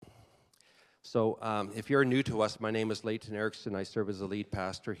If you're new to us, my name is Leighton Erickson. I serve as the lead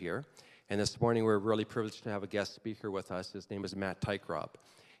pastor here. And this morning, we're really privileged to have a guest speaker with us. His name is Matt Tykrop.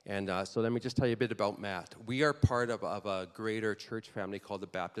 So let me just tell you a bit about Matt. We are part of a greater church family called the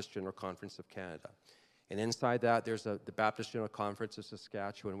Baptist General Conference of Canada. And inside that, there's the Baptist General Conference of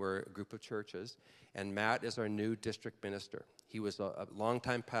Saskatchewan. We're a group of churches. And Matt is our new district minister. He was a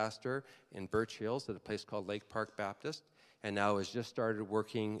longtime pastor in Birch Hills at a place called Lake Park Baptist, and now has just started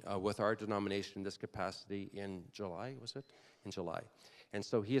working with our denomination in this capacity in July, was it? In July. And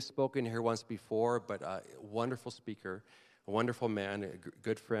so he has spoken here once before, but a wonderful speaker, a wonderful man, a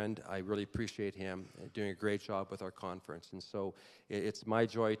good friend. I really appreciate him doing a great job with our conference. And so it's my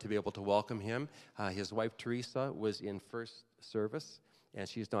joy to be able to welcome him. His wife, Teresa, was in first service, and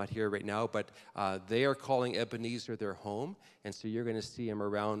she's not here right now, but they are calling Ebenezer their home, and so you're going to see him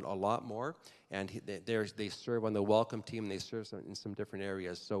around a lot more. And they serve on the welcome team, and they serve in some different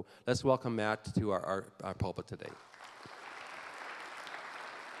areas. So let's welcome Matt to our pulpit today.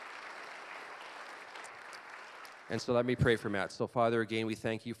 And so let me pray for Matt. So Father, again, we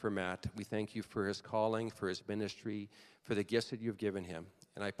thank you for Matt. We thank you for his calling, for his ministry, for the gifts that you've given him.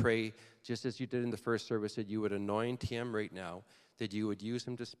 And I pray, just as you did in the first service, that you would anoint him right now, that you would use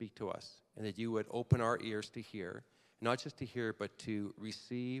him to speak to us, and that you would open our ears to hear, not just to hear, but to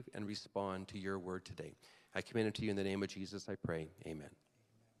receive and respond to your word today. I commend it to you in the name of Jesus, I pray. Amen.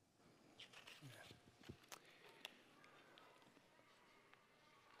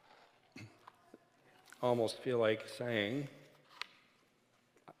 I almost feel like saying,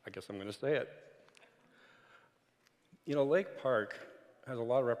 I guess I'm going to say it. You know, Lake Park has a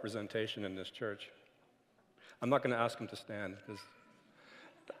lot of representation in this church. I'm not going to ask them to stand because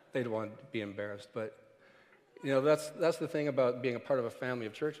they don't want to be embarrassed, but you know, that's the thing about being a part of a family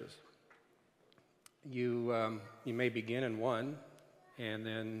of churches. You may begin in one, and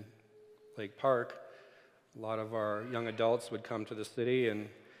then Lake Park, a lot of our young adults would come to the city and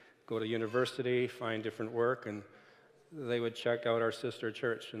go to university, find different work, and they would check out our sister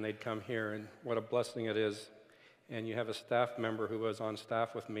church, and they'd come here, and what a blessing it is. And you have a staff member who was on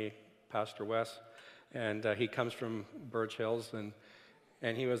staff with me, Pastor Wes, and he comes from Birch Hills,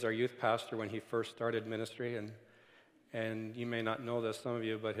 and he was our youth pastor when he first started ministry, and you may not know this, some of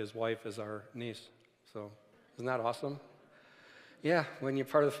you, but his wife is our niece. So isn't that awesome? Yeah, when you're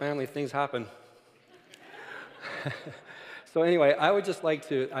part of the family, things happen. So anyway, I would just like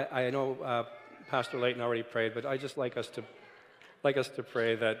to, I know Pastor Leighton already prayed, but I just like us to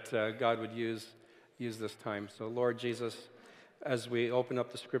pray that God would use this time. So Lord Jesus, as we open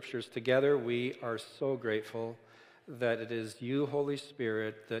up the scriptures together, we are so grateful that it is you, Holy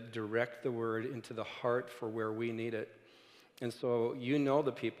Spirit, that direct the word into the heart for where we need it. And so you know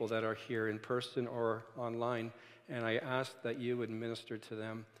the people that are here in person or online, and I ask that you would minister to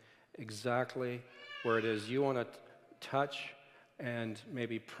them exactly where it is you want to touch and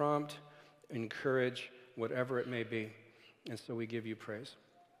maybe prompt, encourage, whatever it may be. And so we give you praise.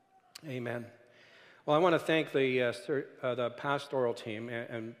 Amen. Well, I want to thank the pastoral team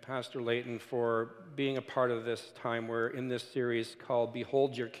and Pastor Leighton for being a part of this time. We're in this series called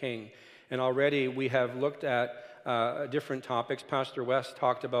Behold Your King. And already we have looked at different topics. Pastor West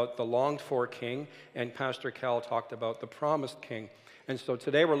talked about the longed-for king, and Pastor Cal talked about the promised king. And so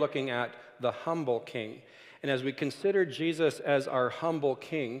today we're looking at the humble king. And as we consider Jesus as our humble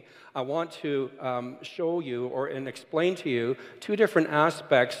king, I want to show you and explain to you two different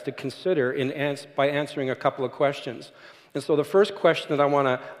aspects to consider by answering a couple of questions. And so the first question that I want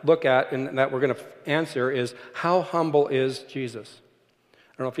to look at and that we're going to answer is, how humble is Jesus?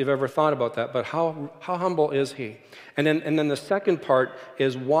 I don't know if you've ever thought about that, but how humble is he? And then the second part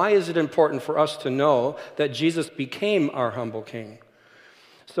is, why is it important for us to know that Jesus became our humble king?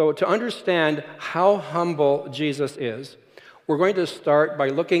 So to understand how humble Jesus is, we're going to start by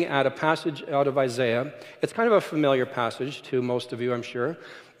looking at a passage out of Isaiah. It's kind of a familiar passage to most of you, I'm sure,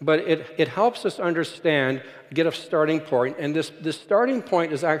 but it helps us understand, get a starting point, and this starting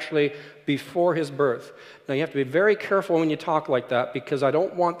point is actually before his birth. Now, you have to be very careful when you talk like that, because I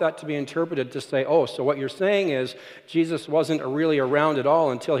don't want that to be interpreted to say, oh, so what you're saying is Jesus wasn't really around at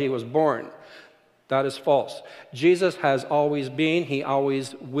all until he was born. That is false. Jesus has always been, he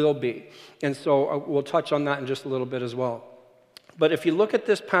always will be. And so we'll touch on that in just a little bit as well. But if you look at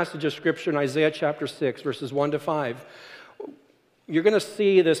this passage of Scripture in Isaiah chapter 6, verses 1 to 5, you're going to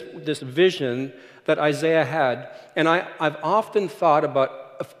see this vision that Isaiah had. And I've often thought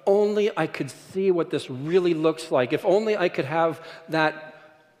about, if only I could see what this really looks like. If only I could have that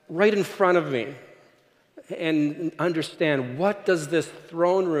right in front of me and understand, what does this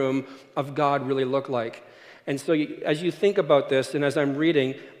throne room of God really look like? And so as you think about this, and as I'm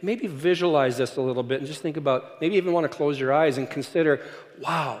reading, maybe visualize this a little bit and just think about, maybe even want to close your eyes and consider,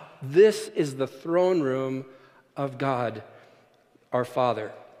 wow, this is the throne room of God, our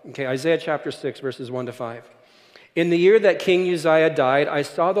Father. Okay, Isaiah chapter 6, verses 1 to 5. In the year that King Uzziah died, I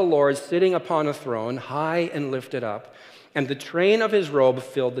saw the Lord sitting upon a throne, high and lifted up, and the train of his robe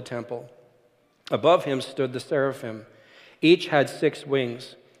filled the temple. Above him stood the seraphim. Each had 6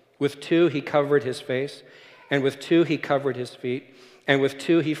 wings. With 2 he covered his face, and with 2 he covered his feet, and with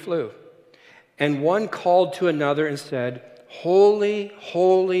 2 he flew. And one called to another and said, Holy,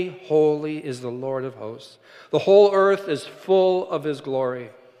 holy, holy is the Lord of hosts. The whole earth is full of his glory.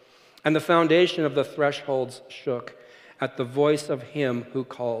 And the foundation of the thresholds shook at the voice of him who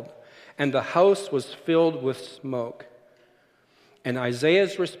called, and the house was filled with smoke. And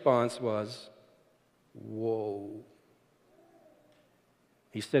Isaiah's response was, whoa.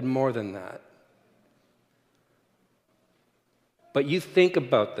 He said more than that. But you think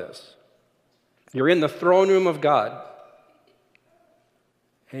about this. You're in the throne room of God.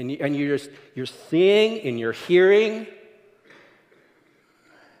 And you're seeing and you're hearing.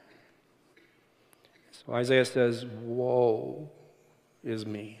 So Isaiah says, woe is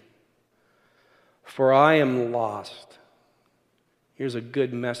me, for I am lost. Here's a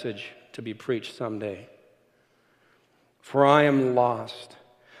good message to be preached someday. For I am lost,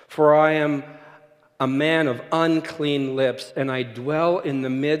 for I am a man of unclean lips, and I dwell in the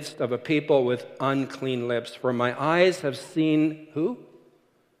midst of a people with unclean lips. For my eyes have seen who?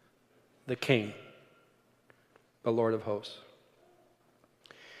 The King, the Lord of hosts.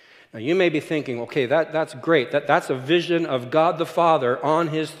 Now you may be thinking, okay, that's great. That's a vision of God the Father on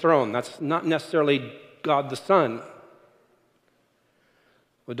his throne. That's not necessarily God the Son.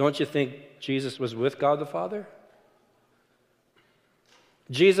 Well, don't you think Jesus was with God the Father?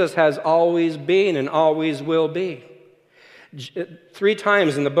 Jesus has always been and always will be. 3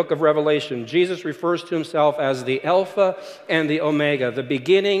 times in the book of Revelation, Jesus refers to himself as the Alpha and the Omega, the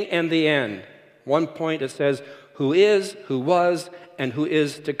beginning and the end. One point it says, who is, who was, and who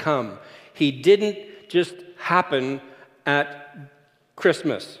is to come. He didn't just happen at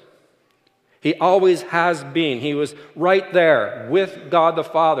Christmas. He always has been. He was right there with God the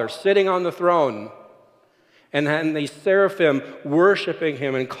Father, sitting on the throne. And then the seraphim worshiping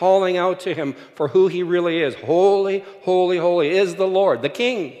him and calling out to him for who he really is. Holy, holy, holy is the Lord, the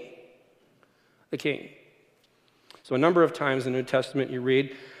King. The King. So a number of times in the New Testament you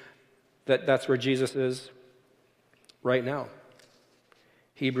read that that's where Jesus is right now.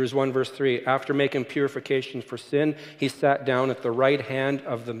 Hebrews 1 verse 3, after making purification for sin, he sat down at the right hand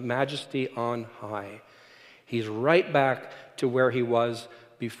of the Majesty on high. He's right back to where he was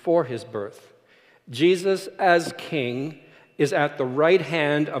before his birth. Jesus as King is at the right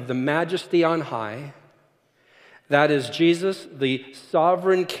hand of the Majesty on high. That is Jesus, the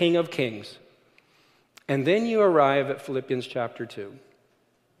sovereign King of kings. And then you arrive at Philippians chapter 2,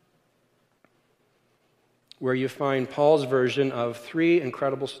 where you find Paul's version of 3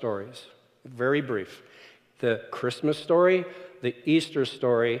 incredible stories, very brief. The Christmas story, the Easter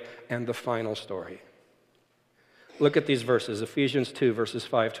story, and the final story. Look at these verses, Ephesians 2, verses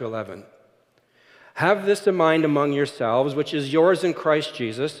 5 to 11. Have this in mind among yourselves, which is yours in Christ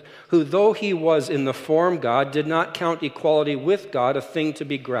Jesus, who, though he was in the form God, did not count equality with God a thing to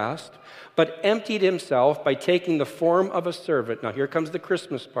be grasped, but emptied himself by taking the form of a servant. Now here comes the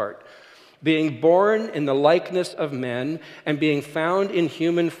Christmas part. Being born in the likeness of men and being found in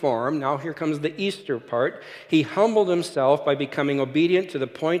human form, now here comes the Easter part, he humbled himself by becoming obedient to the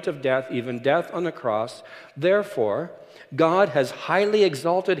point of death, even death on the cross. Therefore, God has highly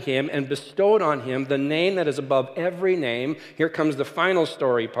exalted him and bestowed on him the name that is above every name. Here comes the final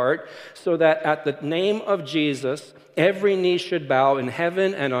story part. So that at the name of Jesus, every knee should bow in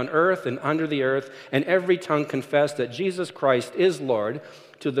heaven and on earth and under the earth, and every tongue confess that Jesus Christ is Lord,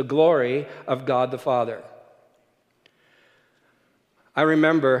 to the glory of God the Father. I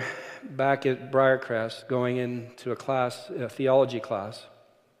remember back at Briarcrest going into a theology class,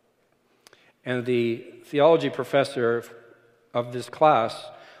 and the theology professor of this class,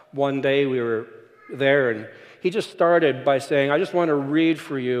 one day we were there, and he just started by saying, I just want to read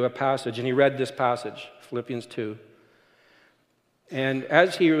for you a passage, and he read this passage, Philippians 2. And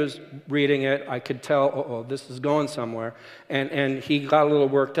as he was reading it, I could tell, this is going somewhere. And he got a little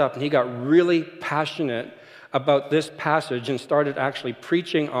worked up, and he got really passionate about this passage and started actually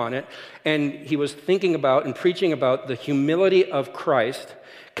preaching on it. And he was thinking about and preaching about the humility of Christ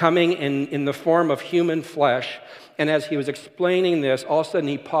coming in the form of human flesh. And as he was explaining this, all of a sudden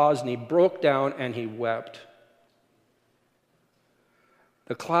he paused and he broke down and he wept.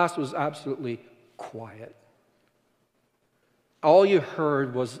 The class was absolutely quiet. all you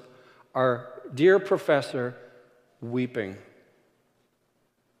heard was our dear professor weeping.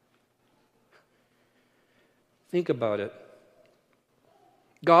 Think about it.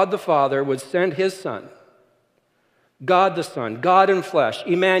 God the Father would send his Son, God the Son, God in flesh,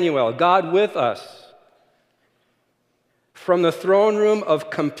 Emmanuel, God with us, from the throne room of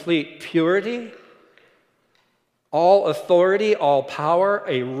complete purity, all authority, all power,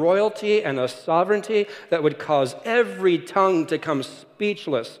 a royalty and a sovereignty that would cause every tongue to come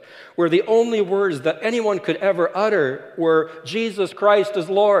speechless, where the only words that anyone could ever utter were, Jesus Christ is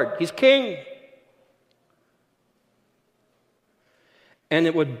Lord, he's King. And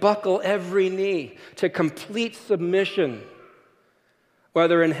it would buckle every knee to complete submission,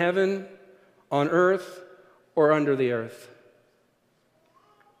 whether in heaven, on earth, or under the earth.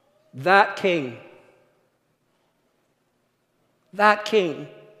 That King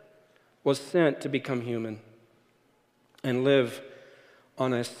was sent to become human and live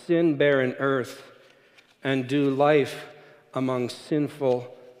on a sin-barren earth and do life among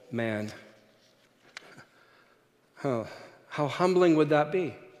sinful man. Oh, how humbling would that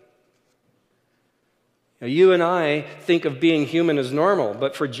be? Now, you and I think of being human as normal,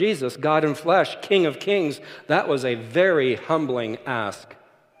 but for Jesus, God in flesh, King of kings, that was a very humbling ask.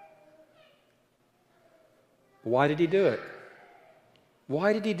 Why did he do it?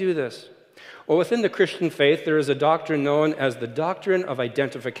 Why did he do this? Well, within the Christian faith, there is a doctrine known as the doctrine of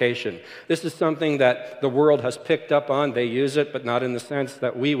identification. This is something that the world has picked up on. They use it, but not in the sense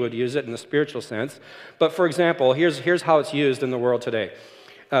that we would use it in the spiritual sense. But for example, here's how it's used in the world today.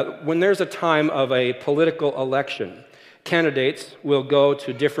 When there's a time of a political election, candidates will go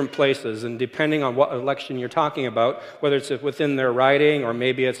to different places, and depending on what election you're talking about, whether it's within their riding or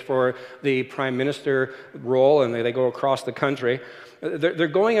maybe it's for the prime minister role and they go across the country, they're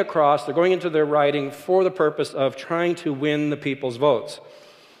going into their riding for the purpose of trying to win the people's votes.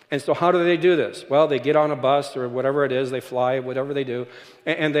 And so how do they do this? Well, they get on a bus or whatever it is, they fly, whatever they do,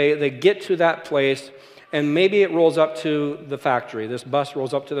 and they get to that place, and maybe it rolls up to the factory. This bus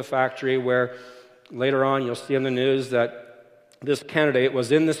rolls up to the factory where later on you'll see in the news that this candidate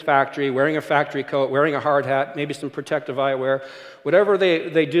was in this factory wearing a factory coat, wearing a hard hat, maybe some protective eyewear, whatever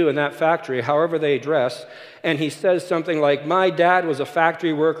they do in that factory, however they dress, and he says something like, "My dad was a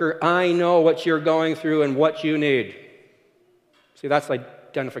factory worker. I know what you're going through and what you need." See, that's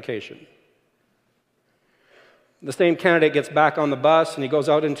identification. The same candidate gets back on the bus and he goes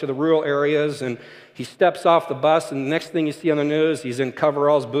out into the rural areas and he steps off the bus, and the next thing you see on the news, he's in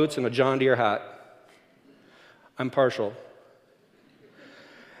coveralls, boots, and a John Deere hat. I'm partial.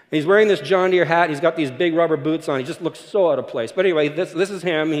 He's wearing this John Deere hat. He's got these big rubber boots on. He just looks so out of place. But anyway, this is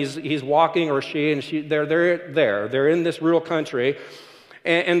him. He's walking, or she, and they're there. They're in this rural country.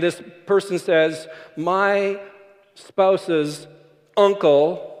 And this person says, "My spouse's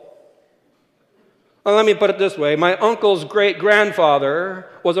uncle," well, let me put it this way, "my uncle's great-grandfather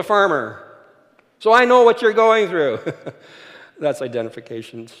was a farmer. So I know what you're going through." That's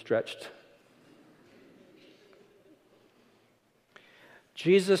identification stretched.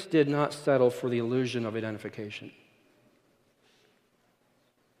 Jesus did not settle for the illusion of identification.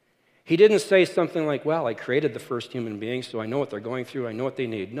 He didn't say something like, "Well, I created the first human beings, so I know what they're going through, I know what they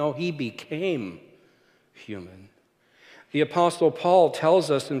need." No, he became human. The Apostle Paul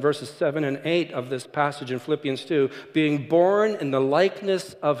tells us in verses 7 and 8 of this passage in Philippians 2, being born in the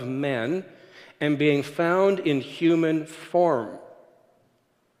likeness of men and being found in human form.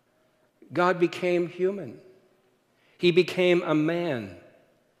 God became human. He became a man.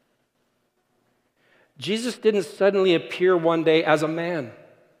 Jesus didn't suddenly appear one day as a man.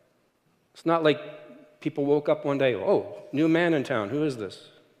 It's not like people woke up one day, "Oh, new man in town, who is this?"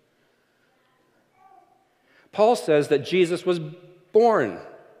 Paul says that Jesus was born.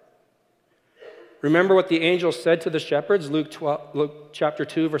 Remember what the angel said to the shepherds, Luke chapter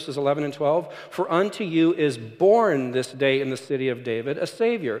 2, verses 11 and 12? "For unto you is born this day in the city of David a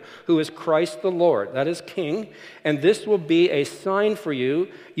Savior, who is Christ the Lord," that is King, "and this will be a sign for you.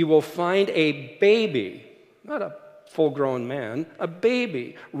 You will find a baby," not a full-grown man, "a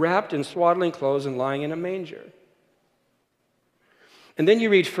baby wrapped in swaddling clothes and lying in a manger." And then you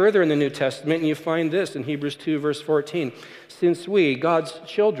read further in the New Testament and you find this in Hebrews 2, verse 14. "Since we, God's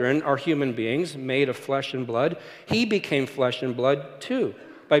children, are human beings made of flesh and blood, he became flesh and blood too,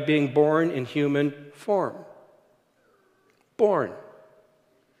 by being born in human form." Born.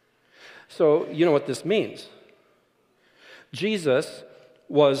 So you know what this means. Jesus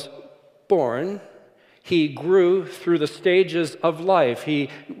was born. He grew through the stages of life. He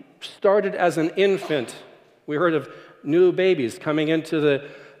started as an infant. We heard of new babies coming into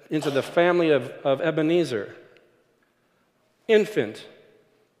the family of Ebenezer. infant,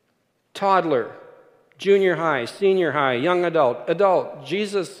 toddler, junior high, senior high, young adult.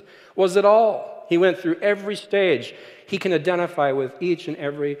 Jesus was it all. He went through every stage. He can identify with each and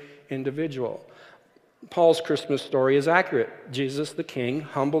every individual. Paul's Christmas story is accurate. Jesus the King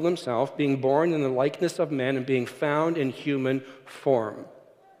humbled himself, being born in the likeness of men and being found in human form.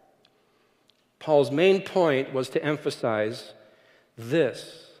 Paul's main point was to emphasize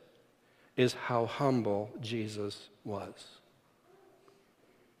this is how humble Jesus was.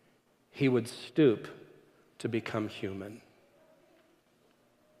 He would stoop to become human.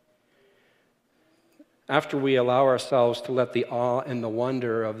 After we allow ourselves to let the awe and the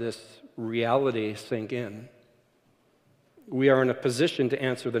wonder of this reality sink in, we are in a position to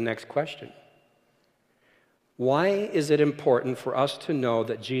answer the next question. Why is it important for us to know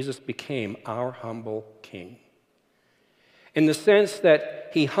that Jesus became our humble King? In the sense that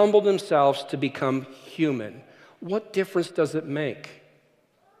he humbled himself to become human. What difference does it make?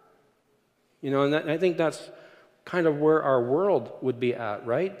 And I think that's kind of where our world would be at,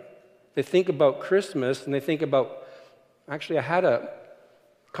 right? They think about Christmas and they think about, actually I had a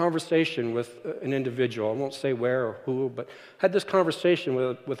conversation with an individual, I won't say where or who, but had this conversation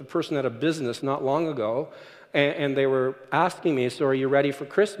with a person at a business not long ago, and they were asking me, so are you ready for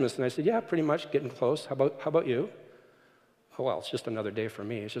Christmas? And I said, yeah, pretty much, getting close. How about you? Oh, well, it's just another day for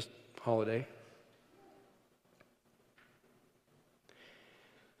me. It's just a holiday.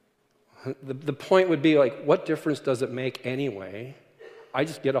 The point would be like, what difference does it make anyway? I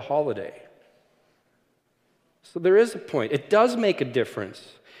just get a holiday. So there is a point. It does make a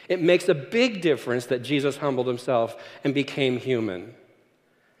difference. It makes a big difference that Jesus humbled himself and became human.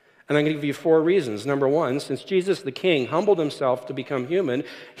 And I'm going to give you 4 reasons. Number 1, since Jesus the King humbled himself to become human,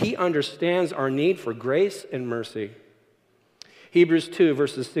 he understands our need for grace and mercy. Hebrews 2,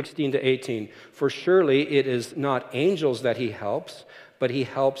 verses 16 to 18. For surely it is not angels that he helps, but he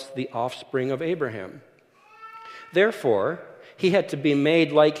helps the offspring of Abraham. Therefore, he had to be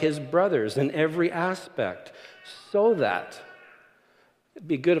made like his brothers in every aspect, so that, it'd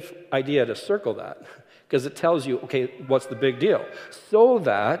be a good idea to circle that, because it tells you, okay, what's the big deal? So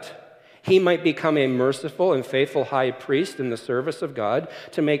that he might become a merciful and faithful high priest in the service of God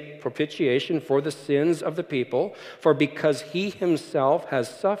to make propitiation for the sins of the people. For because he himself has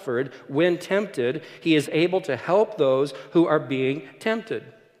suffered when tempted, he is able to help those who are being tempted.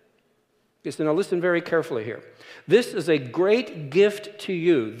 Okay, so now listen very carefully here. This is a great gift to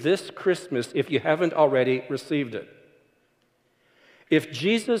you this Christmas if you haven't already received it. If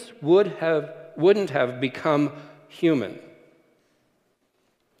Jesus wouldn't have become human,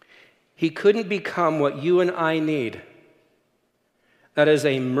 he couldn't become what you and I need. That is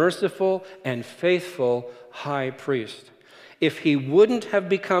a merciful and faithful high priest. If he wouldn't have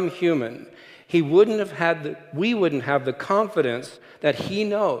become human, we wouldn't have the confidence that he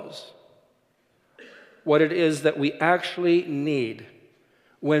knows what it is that we actually need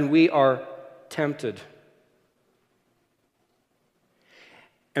when we are tempted.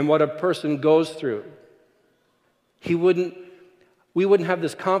 And what a person goes through. We wouldn't have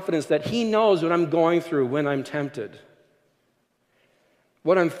this confidence that he knows what I'm going through when I'm tempted,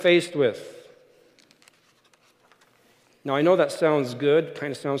 what I'm faced with. Now, I know that sounds good,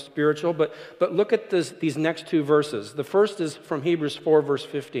 kind of sounds spiritual, but look at these next 2 verses. The first is from Hebrews 4, verse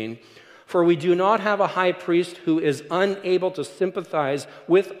 15. For we do not have a high priest who is unable to sympathize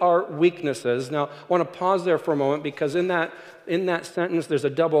with our weaknesses. Now, I want to pause there for a moment because in that sentence there's a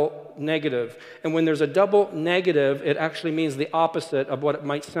double negative. And when there's a double negative, it actually means the opposite of what it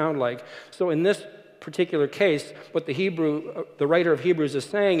might sound like. So in this particular case, what the writer of Hebrews is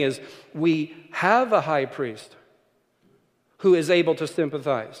saying is, we have a high priest who is able to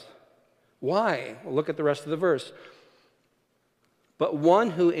sympathize. Why? Well, look at the rest of the verse. But one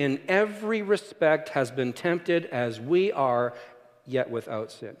who in every respect has been tempted as we are, yet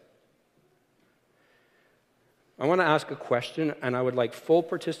without sin. I want to ask a question, and I would like full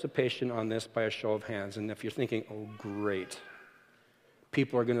participation on this by a show of hands. And if you're thinking, oh, great,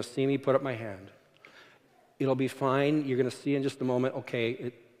 people are going to see me put up my hand. It'll be fine. You're going to see in just a moment,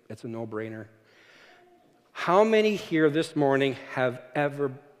 okay, it's a no-brainer. How many here this morning have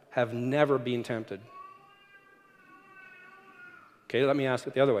never been tempted? Okay, let me ask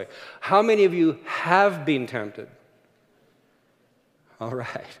it the other way. How many of you have been tempted? All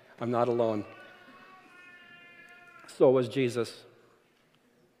right, I'm not alone. So was Jesus.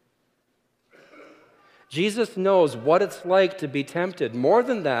 Jesus knows what it's like to be tempted. More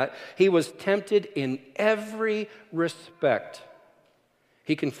than that, he was tempted in every respect.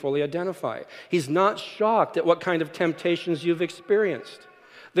 He can fully identify. He's not shocked at what kind of temptations you've experienced.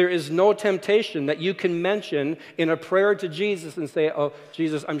 There is no temptation that you can mention in a prayer to Jesus and say, oh,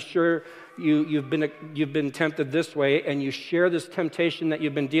 Jesus, I'm sure you've been tempted this way, and you share this temptation that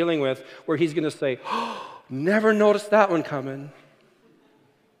you've been dealing with, where he's going to say, oh, never noticed that one coming.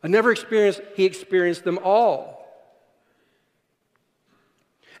 He experienced them all.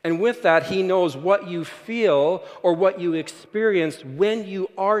 And with that, he knows what you feel or what you experience when you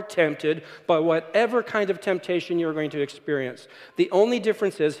are tempted by whatever kind of temptation you're going to experience. The only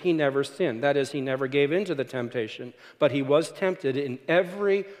difference is he never sinned. That is, he never gave in to the temptation. But he was tempted in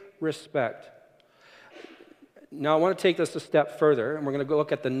every respect. Now, I want to take this a step further, and we're going to go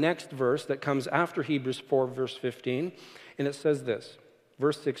look at the next verse that comes after Hebrews 4, verse 15. And it says this,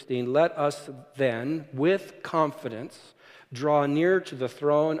 verse 16, let us then, with confidence, draw near to the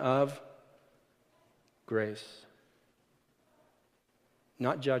throne of grace.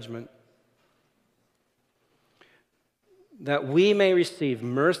 Not judgment. That we may receive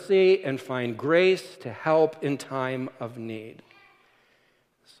mercy and find grace to help in time of need.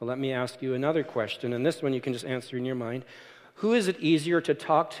 So let me ask you another question, and this one you can just answer in your mind. Who is it easier to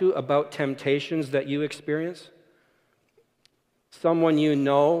talk to about temptations that you experience? Someone you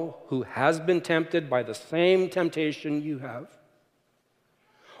know who has been tempted by the same temptation you have,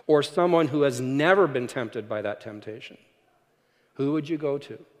 or someone who has never been tempted by that temptation? Who would you go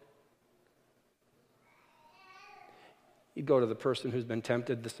to? You'd go to the person who's been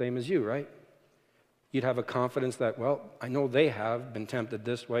tempted the same as you, right? You'd have a confidence that, well, I know they have been tempted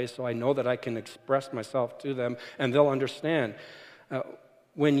this way, so I know that I can express myself to them and they'll understand.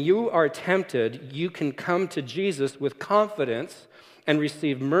 When you are tempted, you can come to Jesus with confidence and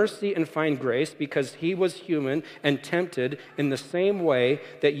receive mercy and find grace because he was human and tempted in the same way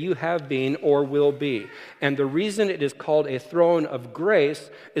that you have been or will be. And the reason it is called a throne of grace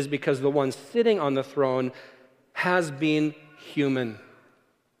is because the one sitting on the throne has been human.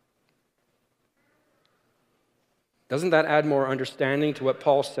 Doesn't that add more understanding to what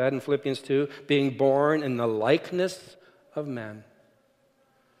Paul said in Philippians 2? Being born in the likeness of man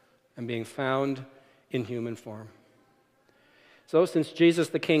and being found in human form. So since Jesus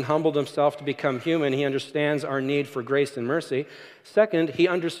the King humbled himself to become human, he understands our need for grace and mercy. Second, he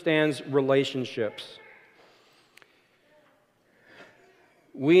understands relationships.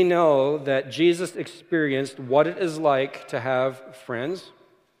 We know that Jesus experienced what it is like to have friends.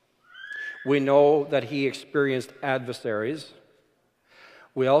 We know that he experienced adversaries.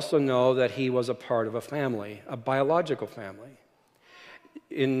 We also know that he was a part of a family, a biological family.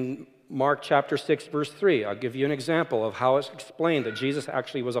 In Mark chapter 6, verse 3, I'll give you an example of how it's explained that Jesus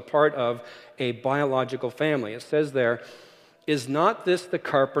actually was a part of a biological family. It says there, is not this the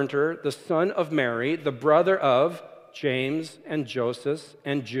carpenter, the son of Mary, the brother of James and Joseph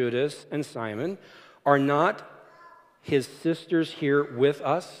and Judas and Simon? Are not his sisters here with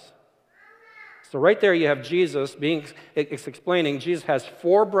us? So right there you have Jesus it's explaining Jesus has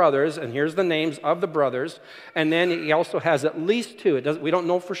 4 brothers, and here's the names of the brothers, and then he also has at least 2. We don't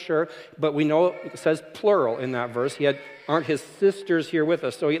know for sure, but we know it says plural in that verse. Aren't his sisters here with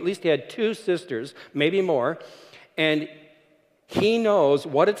us? So at least he had 2 sisters, maybe more, and he knows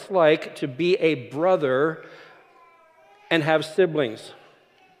what it's like to be a brother and have siblings.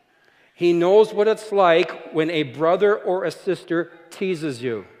 He knows what it's like when a brother or a sister teases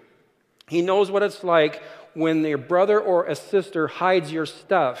you. He knows what it's like when your brother or a sister hides your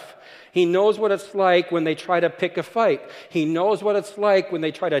stuff. He knows what it's like when they try to pick a fight. He knows what it's like when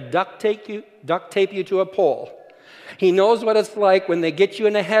they try to duct tape you to a pole. He knows what it's like when they get you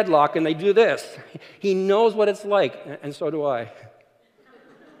in a headlock and they do this. He knows what it's like, and so do I.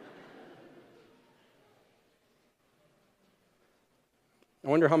 I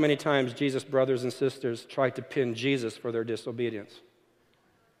wonder how many times Jesus' brothers and sisters tried to pin Jesus for their disobedience.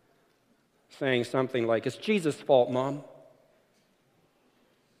 Saying something like, it's Jesus' fault, Mom.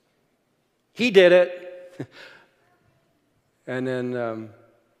 He did it. And then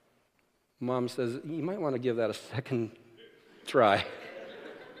Mom says, you might want to give that a second try.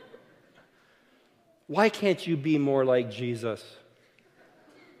 Why can't you be more like Jesus?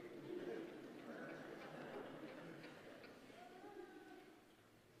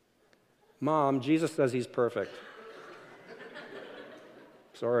 Mom, Jesus says he's perfect.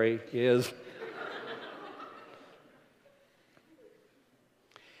 Sorry, he is.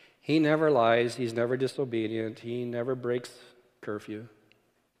 He never lies. He's never disobedient. He never breaks curfew.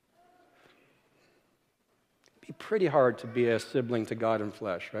 It'd be pretty hard to be a sibling to God in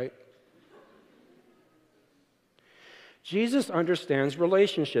flesh, right? Jesus understands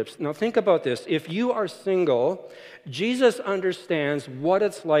relationships. Now think about this. If you are single, Jesus understands what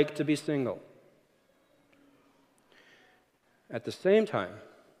it's like to be single. At the same time,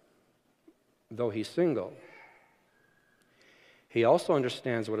 though he's single. He also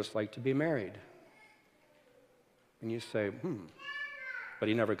understands what it's like to be married. And you say, but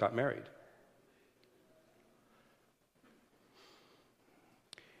he never got married.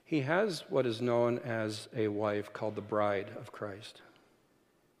 He has what is known as a wife called the bride of Christ.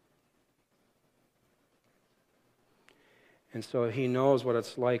 And so he knows what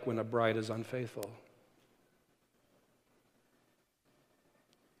it's like when a bride is unfaithful.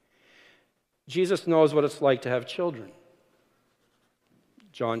 Jesus knows what it's like to have children.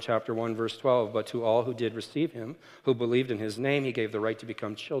 John chapter 1, verse 12, but to all who did receive him, who believed in his name, he gave the right to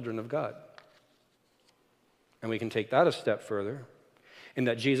become children of God. And we can take that a step further, in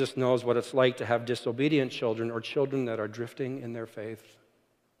that Jesus knows what it's like to have disobedient children or children that are drifting in their faith.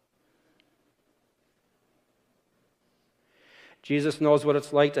 Jesus knows what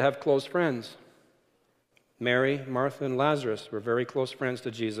it's like to have close friends. Mary, Martha, and Lazarus were very close friends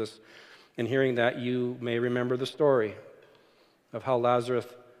to Jesus. And hearing that, you may remember the story of how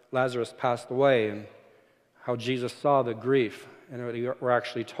Lazarus passed away and how Jesus saw the grief. And we're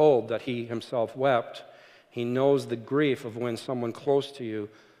actually told that he himself wept. He knows the grief of when someone close to you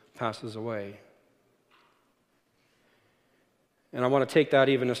passes away. And I want to take that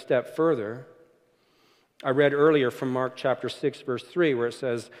even a step further. I read earlier from Mark chapter 6, verse 3, where it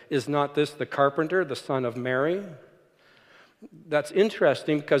says, "Is not this the carpenter, the son of Mary?" That's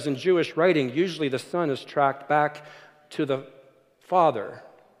interesting because in Jewish writing, usually the son is tracked back to the father.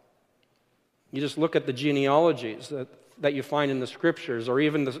 You just look at the genealogies that you find in the scriptures, or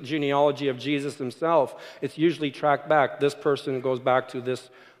even the genealogy of Jesus himself. It's usually tracked back. This person goes back to this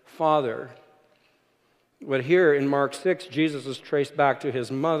father. But here in Mark 6, Jesus is traced back to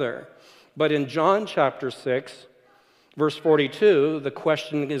his mother. But in John chapter 6, verse 42, the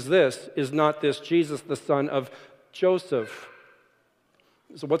question is this: is not this Jesus the son of Joseph?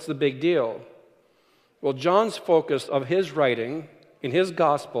 So what's the big deal? Well, John's focus of his writing in his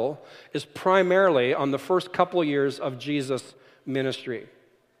gospel is primarily on the first couple years of Jesus' ministry.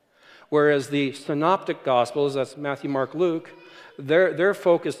 Whereas the synoptic gospels, that's Matthew, Mark, Luke, their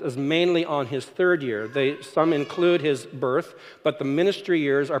focus is mainly on his third year. Some include his birth, but the ministry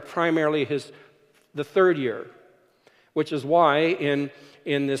years are primarily the third year, which is why in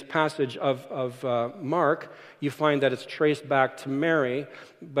this passage of Mark, you find that it's traced back to Mary,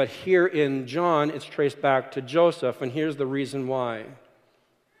 but here in John, it's traced back to Joseph, and here's the reason why.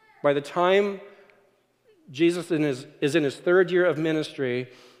 By the time Jesus is in his third year of ministry,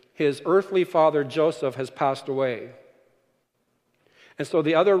 his earthly father Joseph has passed away. And so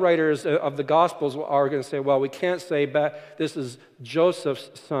the other writers of the Gospels are going to say, well, we can't say this is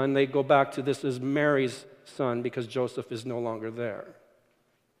Joseph's son. They go back to this is Mary's son because Joseph is no longer there.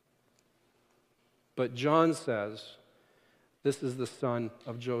 But John says this is the son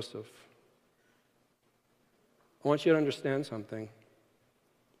of Joseph. I want you to understand something.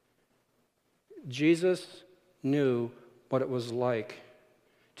 Jesus knew what it was like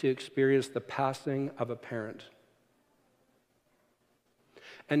to experience the passing of a parent.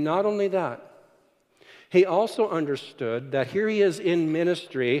 And not only that, he also understood that here he is in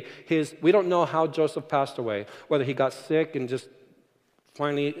ministry. We don't know how Joseph passed away, whether he got sick and just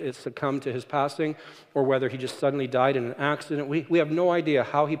finally it succumbed to his passing, or whether he just suddenly died in an accident. We have no idea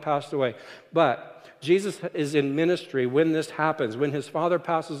how he passed away. But Jesus is in ministry when this happens, when his father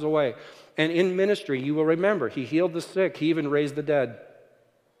passes away. And in ministry, you will remember, he healed the sick. He even raised the dead.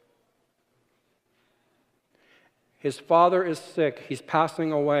 His father is sick. He's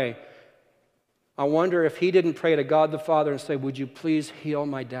passing away. I wonder if he didn't pray to God the Father and say, would you please heal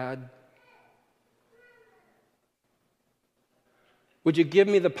my dad? Would you give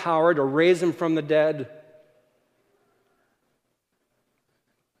me the power to raise him from the dead?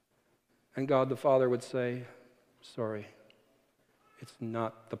 And God the Father would say, sorry, it's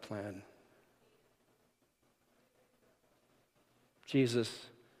not the plan. Jesus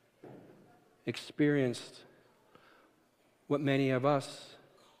experienced what many of us,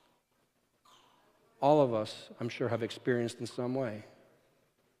 all of us, I'm sure, have experienced in some way.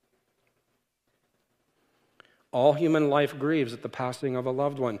 All human life grieves at the passing of a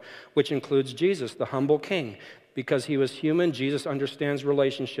loved one, which includes Jesus, the humble king. Because he was human, Jesus understands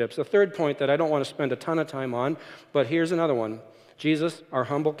relationships. The third point that I don't want to spend a ton of time on, but here's another one. Jesus, our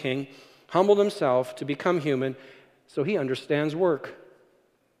humble king, humbled himself to become human, so he understands work.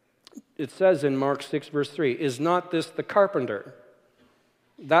 It says in Mark 6, verse 3, is not this the carpenter?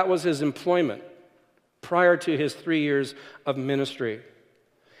 That was his employment prior to his 3 years of ministry.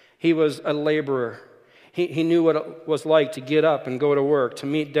 He was a laborer. He knew what it was like to get up and go to work, to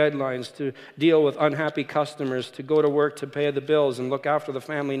meet deadlines, to deal with unhappy customers, to go to work to pay the bills and look after the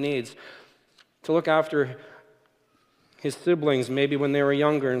family needs. to look after his siblings, maybe when they were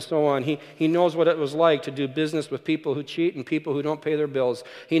younger and so on. He knows what it was like to do business with people who cheat and people who don't pay their bills.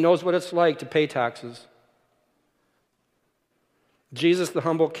 He knows what it's like to pay taxes. Jesus, the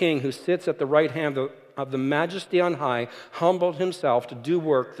humble king who sits at the right hand of the majesty on high, humbled himself to do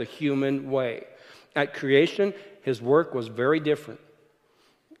work the human way. At creation, his work was very different.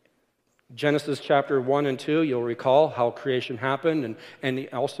 Genesis chapter 1 and 2, you'll recall how creation happened. And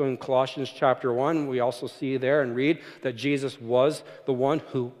also in Colossians chapter 1, we also see there and read that Jesus was the one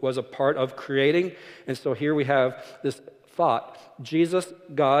who was a part of creating. And so here we have this thought. Jesus,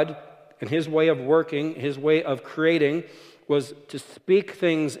 God, and his way of working, his way of creating was to speak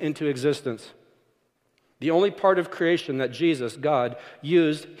things into existence. The only part of creation that Jesus, God,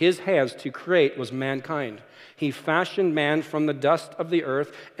 used his hands to create was mankind. He fashioned man from the dust of the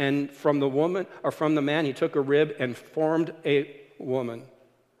earth, and from the woman, or from the man, he took a rib and formed a woman.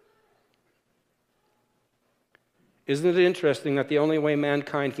 Isn't it interesting that the only way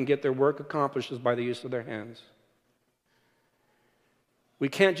mankind can get their work accomplished is by the use of their hands? We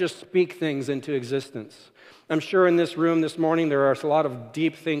can't just speak things into existence. I'm sure in this room this morning there are a lot of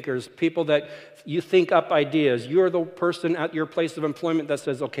deep thinkers, people that you think up ideas. You're the person at your place of employment that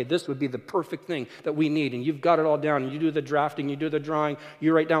says, okay, this would be the perfect thing that we need, and you've got it all down, and you do the drafting, you do the drawing,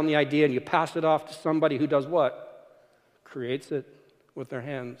 you write down the idea, and you pass it off to somebody who does what? Creates it with their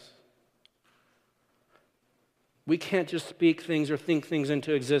hands. We can't just speak things or think things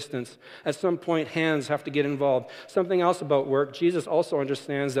into existence. At some point, hands have to get involved. Something else about work, Jesus also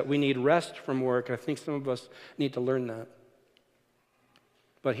understands that we need rest from work. I think some of us need to learn that.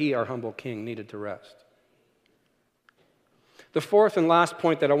 But he, our humble king, needed to rest. The fourth and last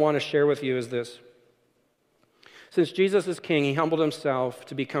point that I want to share with you is this. Since Jesus is king, he humbled himself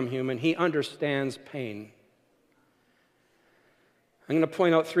to become human. He understands pain. I'm going to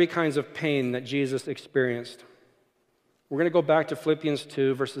point out 3 kinds of pain that Jesus experienced. We're going to go back to Philippians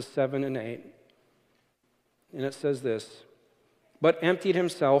 2, verses 7 and 8. And it says this, "But emptied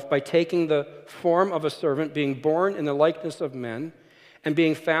himself by taking the form of a servant, being born in the likeness of men, and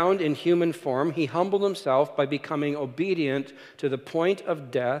being found in human form, he humbled himself by becoming obedient to the point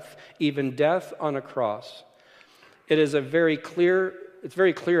of death, even death on a cross." It's very clear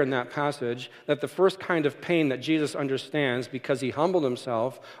in that passage that the first kind of pain that Jesus understands because he humbled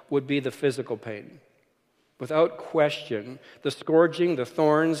himself would be the physical pain. Without question, the scourging, the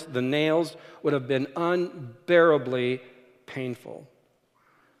thorns, the nails would have been unbearably painful.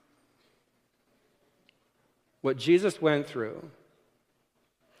 What Jesus went through,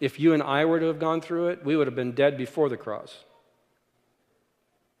 if you and I were to have gone through it, we would have been dead before the cross.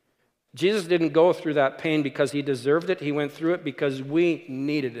 Jesus didn't go through that pain because he deserved it. He went through it because we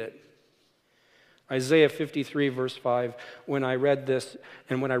needed it. Isaiah 53, verse 5, when I read this,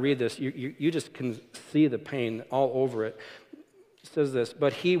 and when I read this, you just can see the pain all over it. It says this,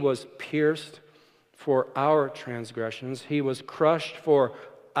 "But he was pierced for our transgressions. He was crushed for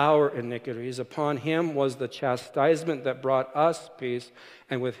our iniquities. Upon him was the chastisement that brought us peace,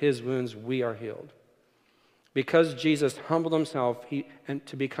 and with his wounds we are healed." Because Jesus humbled himself and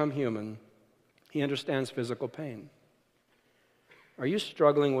to become human, he understands physical pain. Are you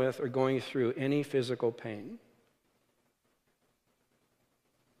struggling with or going through any physical pain?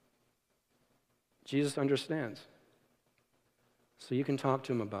 Jesus understands. So you can talk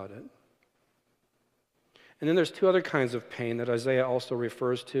to him about it. And then there's 2 other kinds of pain that Isaiah also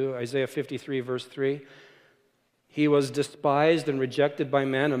refers to. Isaiah 53, verse 3. "He was despised and rejected by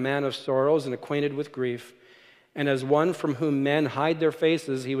men, a man of sorrows and acquainted with grief. And as one from whom men hide their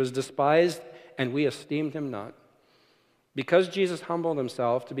faces, he was despised, and we esteemed him not." Because Jesus humbled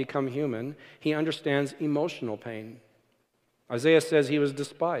himself to become human, he understands emotional pain. Isaiah says he was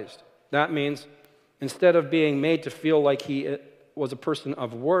despised. That means instead of being made to feel like he was a person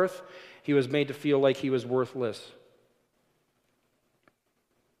of worth, he was made to feel like he was worthless.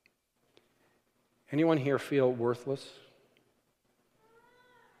 Anyone here feel worthless?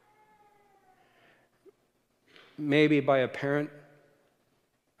 Maybe by a parent,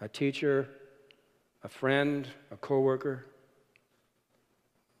 a teacher, a friend, a coworker,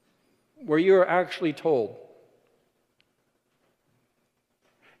 where you're actually told,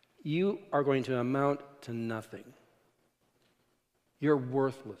 you are going to amount to nothing. You're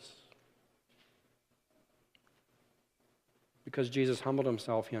worthless. Because Jesus humbled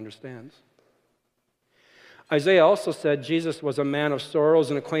himself, he understands. Isaiah also said Jesus was a man of sorrows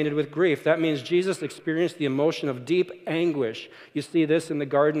and acquainted with grief. That means Jesus experienced the emotion of deep anguish. You see this in the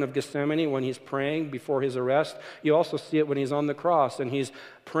Garden of Gethsemane when he's praying before his arrest. You also see it when he's on the cross and he's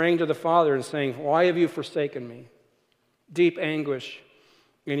praying to the Father and saying, "Why have you forsaken me?" Deep anguish.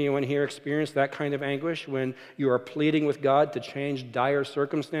 Anyone here experience that kind of anguish when you are pleading with God to change dire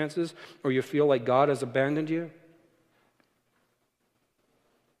circumstances, or you feel like God has abandoned you?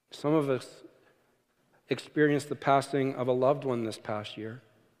 Some of us experienced the passing of a loved one this past year.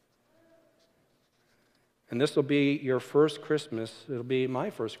 And this will be your first Christmas. It'll be my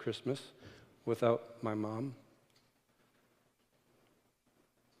first Christmas without my mom.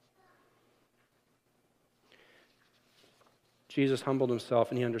 Jesus humbled himself,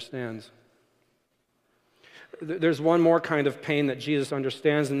 and he understands. There's one more kind of pain that Jesus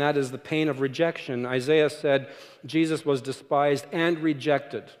understands, and that is the pain of rejection. Isaiah said Jesus was despised and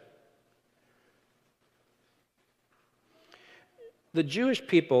rejected. The Jewish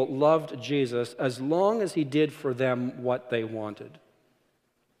people loved Jesus as long as he did for them what they wanted.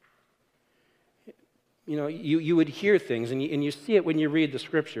 You know, you would hear things, and you see it when you read the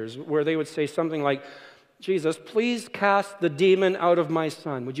scriptures, where they would say something like, Jesus, please cast the demon out of my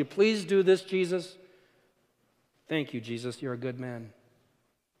son. Would you please do this, Jesus? Thank you, Jesus. You're a good man.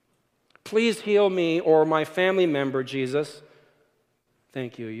 Please heal me or my family member, Jesus.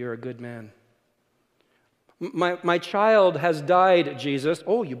 Thank you. You're a good man. My child has died, Jesus.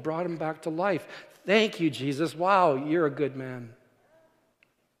 Oh, you brought him back to life. Thank you, Jesus. Wow, you're a good man.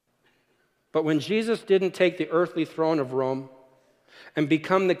 But when Jesus didn't take the earthly throne of Rome and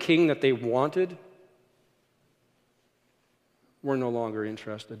become the king that they wanted, we're no longer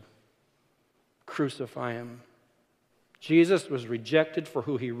interested. Crucify him. Jesus was rejected for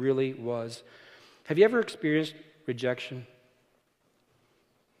who he really was. Have you ever experienced rejection?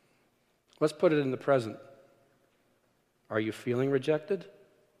 Let's put it in the present. Are you feeling rejected?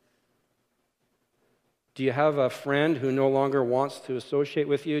 Do you have a friend who no longer wants to associate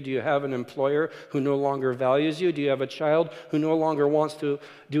with you? Do you have an employer who no longer values you? Do you have a child who no longer wants to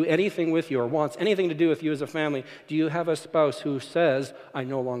do anything with you or wants anything to do with you as a family? Do you have a spouse who says, I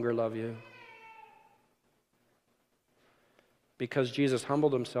no longer love you? Because Jesus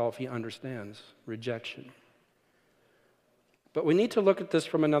humbled himself, he understands rejection. But we need to look at this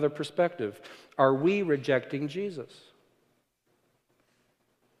from another perspective. Are we rejecting Jesus?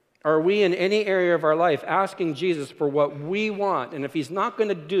 Are we in any area of our life asking Jesus for what we want? And if he's not going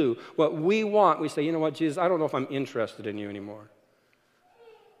to do what we want, we say, you know what, Jesus, I don't know if I'm interested in you anymore.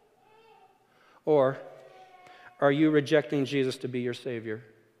 Or are you rejecting Jesus to be your Savior?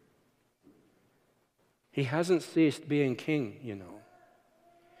 He hasn't ceased being king, you know.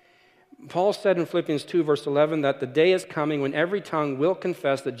 Paul said in Philippians 2, verse 11, that the day is coming when every tongue will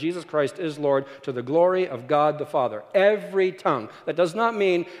confess that Jesus Christ is Lord to the glory of God the Father. Every tongue. That does not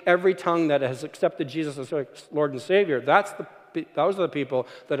mean every tongue that has accepted Jesus as Lord and Savior. Those are the people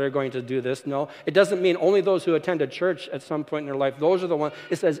that are going to do this. No, it doesn't mean only those who attend a church at some point in their life. Those are the ones.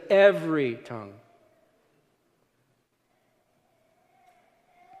 It says every tongue.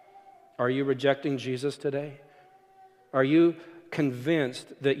 Are you rejecting Jesus today? Are you convinced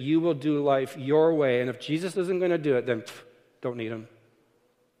that you will do life your way, and if Jesus isn't going to do it, then don't need him?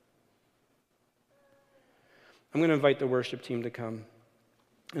 I'm going to invite the worship team to come.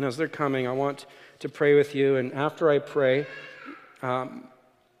 And as they're coming, I want to pray with you. And after I pray,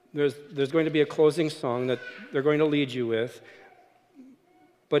 there's going to be a closing song that they're going to lead you with.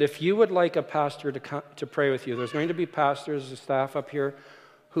 But if you would like a pastor to pray with you, there's going to be pastors, the staff up here,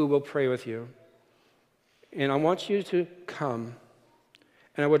 who will pray with you. And I want you to come.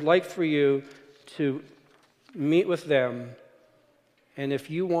 And I would like for you to meet with them. And if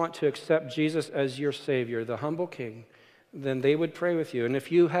you want to accept Jesus as your Savior, the humble King, then they would pray with you. And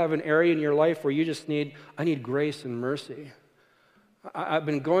if you have an area in your life where you just I need grace and mercy. I've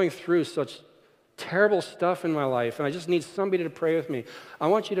been going through such terrible stuff in my life, and I just need somebody to pray with me. I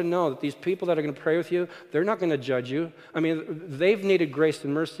want you to know that these people that are going to pray with you, they're not going to judge you. I mean, they've needed grace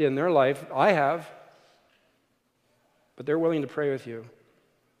and mercy in their life. I have. But they're willing to pray with you.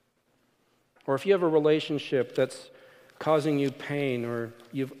 Or if you have a relationship that's causing you pain, or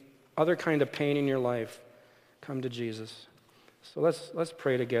you've other kind of pain in your life, come to Jesus. So let's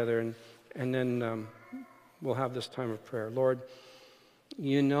pray together, and then we'll have this time of prayer. Lord,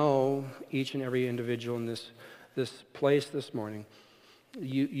 you know each and every individual in this place this morning.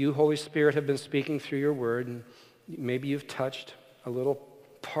 You, Holy Spirit, have been speaking through your word, and maybe you've touched a little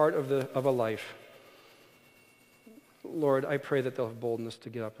part of a life. Lord, I pray that they'll have boldness to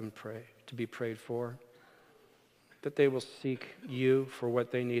get up and pray, to be prayed for, that they will seek you for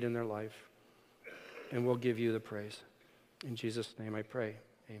what they need in their life, and we'll give you the praise. In Jesus' name I pray.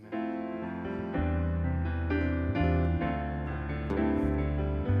 Amen.